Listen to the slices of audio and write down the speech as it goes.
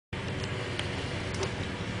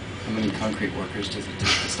How many concrete workers does it take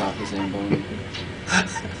to stop a Zamboni?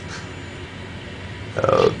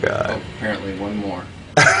 Oh, God. Oh, apparently one more.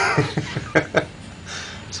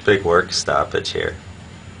 It's a big work stoppage here.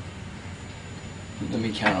 Let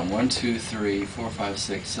me count them. 1, 2, 3, 4, 5,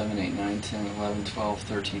 6, 7, 8, 9, 10, 11, 12,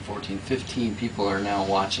 13, 14, 15 people are now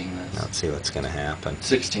watching this. Let's see what's going to happen.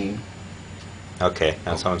 16. Okay,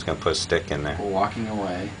 now someone's going to put a stick in there. We're walking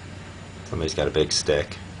away. Somebody's got a big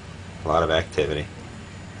stick. A lot of activity.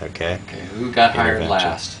 Okay. Okay, who got hired Intervention.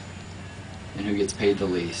 last? And who gets paid the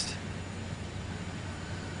least?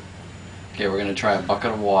 Okay, we're going to try a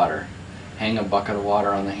bucket of water. Hang a bucket of water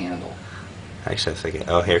on the handle. Actually, I was thinking,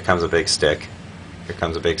 oh, here comes a big stick. Here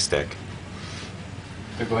comes a big stick.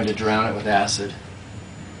 They're going to drown it with acid.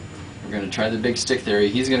 We're going to try the big stick theory.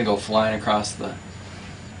 He's going to go flying across the...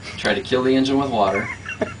 Try to kill the engine with water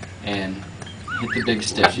and hit the big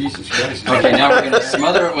stick. Jesus Christ. Okay, now we're going to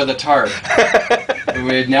smother it with a tarp.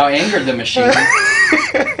 We've now angered the machine.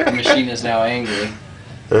 The machine is now angry.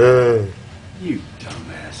 You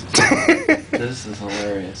dumbasses. This is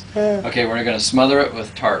hilarious. Okay, we're going to smother it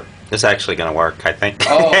with tarp. This is actually going to work, I think.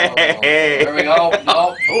 Oh, there we go.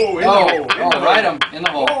 No. Oh, in the hole. Oh, right him in the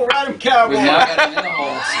hole. Oh, right him, cowboy. We've now got him in the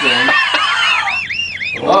hole, spin. Oh,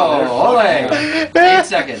 Oh, ole! 8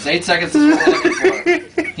 seconds. 8 seconds is what we're looking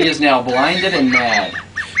for. He is now blinded and mad.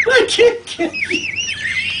 I can't get you.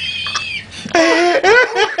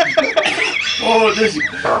 Oh, this.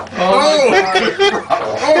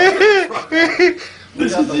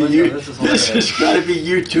 This is the window. This is This has got to be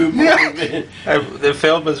YouTube, man. The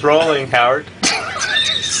film is rolling, Howard.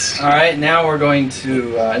 All right, now we're going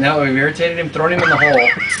to. Now that we've irritated him, thrown him in the hole.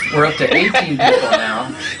 We're up to 18 people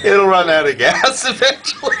now. It'll run out of gas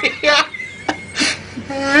eventually.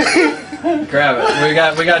 Grab it. We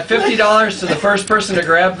got $50 to the first person to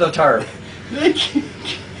grab the tarp.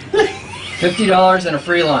 $50 and a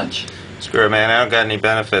free lunch. Screw it, man. I don't got any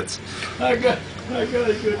benefits. I got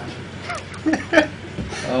it good.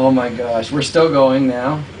 Oh my gosh, we're still going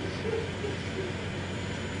now.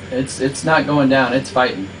 It's not going down. It's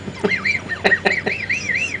fighting.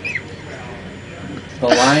 The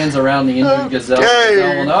lions around the injured gazelle. Okay.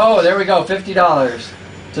 Gazelle. No, there we go. $50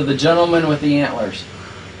 to the gentleman with the antlers.